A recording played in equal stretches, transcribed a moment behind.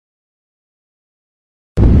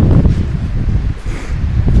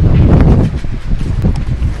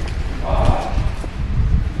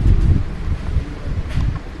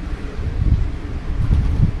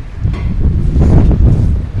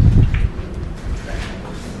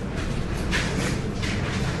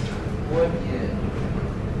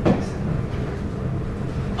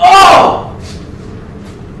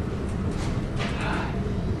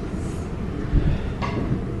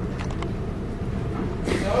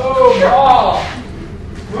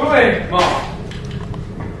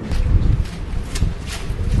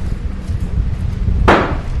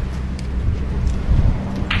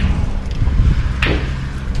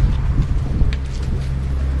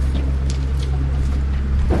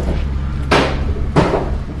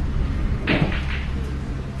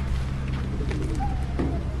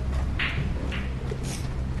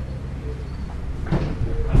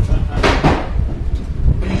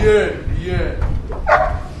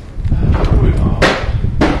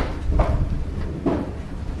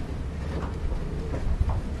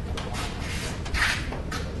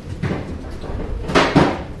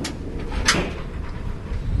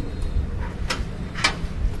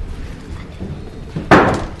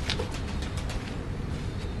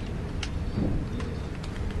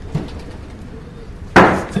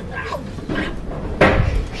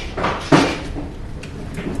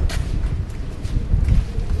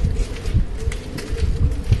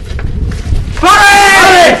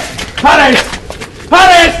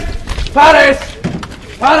Pares!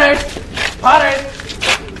 Pares! Pares!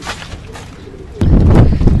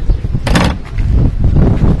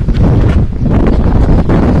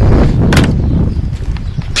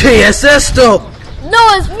 ¿Qué es esto?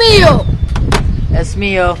 No, es mío. Es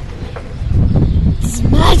mío. It's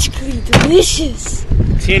magically delicious.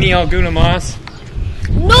 ¿Tiene alguna más?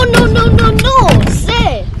 No.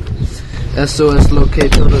 Sé. Eso es lo que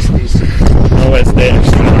todos dicen. No es de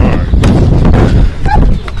extrañar.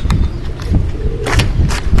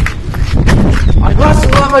 ¡Hay más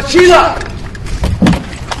en la mochila!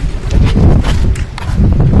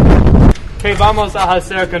 ¿Qué vamos a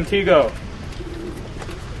hacer contigo?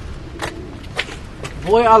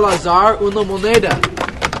 Voy a lanzar una moneda.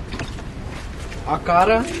 ¿A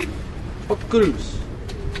cara o cruz?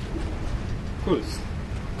 Cruz.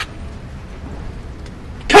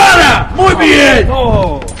 ¡Cara! ¡Muy bien!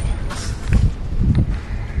 Oh.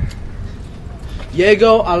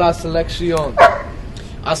 Llego a la selección.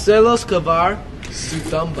 Hacerlos cavar su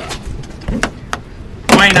tumba.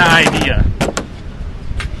 Buena idea.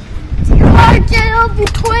 I can't be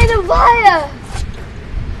quite a fire.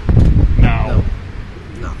 No.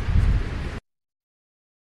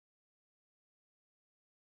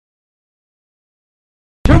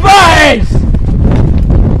 ¡Trabajes!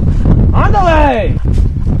 ¡Ándale!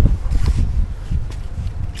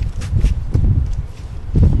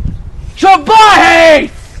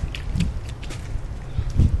 ¡Trabajes!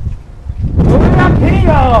 ¡Muy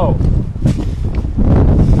rápido!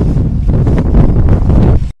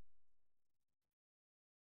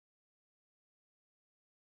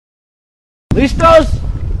 ¿Listos?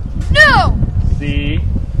 No. Sí.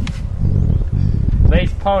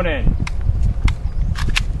 Les ponen.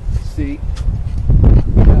 Sí.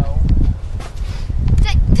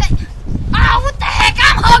 Ah, what the heck?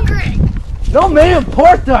 I'm hungry. No me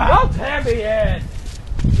importa. No también.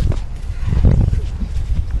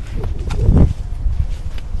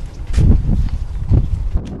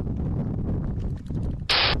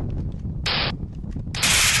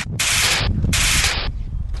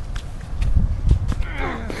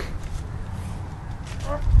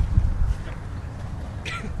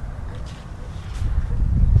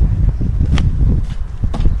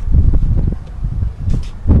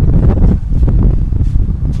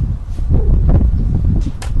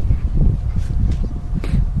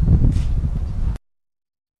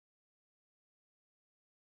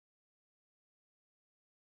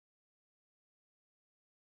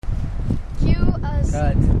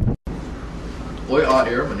 Cut. Hoy a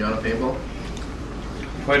ir mañana paintball.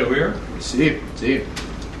 ¿Puedo ir? Sí.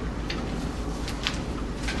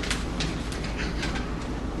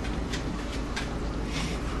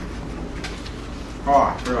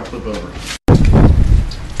 Ah, I forgot to flip over.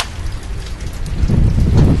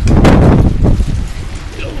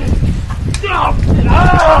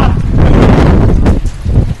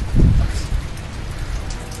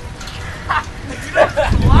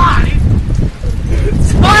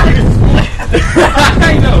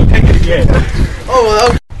 I know, take it again. Oh,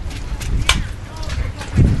 well,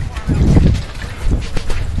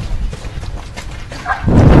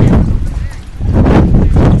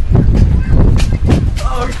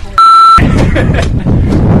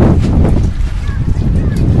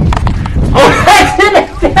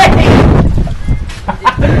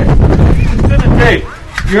 Hey,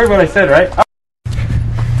 you heard what I said, right?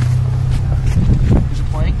 is it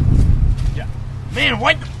playing? Yeah. Man,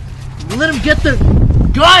 what? Let him get the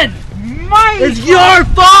gun! It's your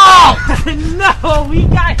fault! No, we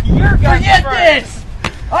got your gun. Forget this!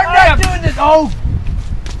 I'm not doing this! Oh!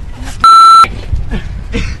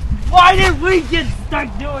 Why did we get stuck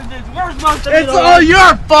doing this? We're supposed to be It's all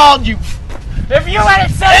your fault, you... If you had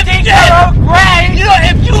it 17-year-old grade, You know,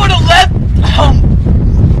 if you would have left...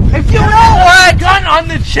 if you would have left a gun on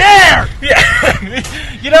the chair! yeah,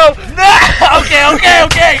 you know,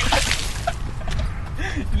 Okay.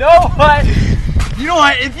 you know what? You know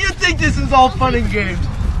what? If you think this is all fun and games,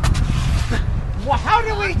 Well, how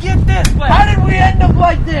did we get this way? how did we end up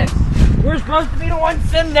like this? We're supposed to be the ones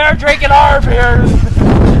sitting there drinking our beers.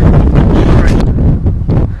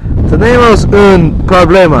 Tenemos un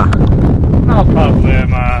problema. No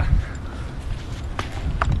problema.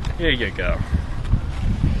 Here you go.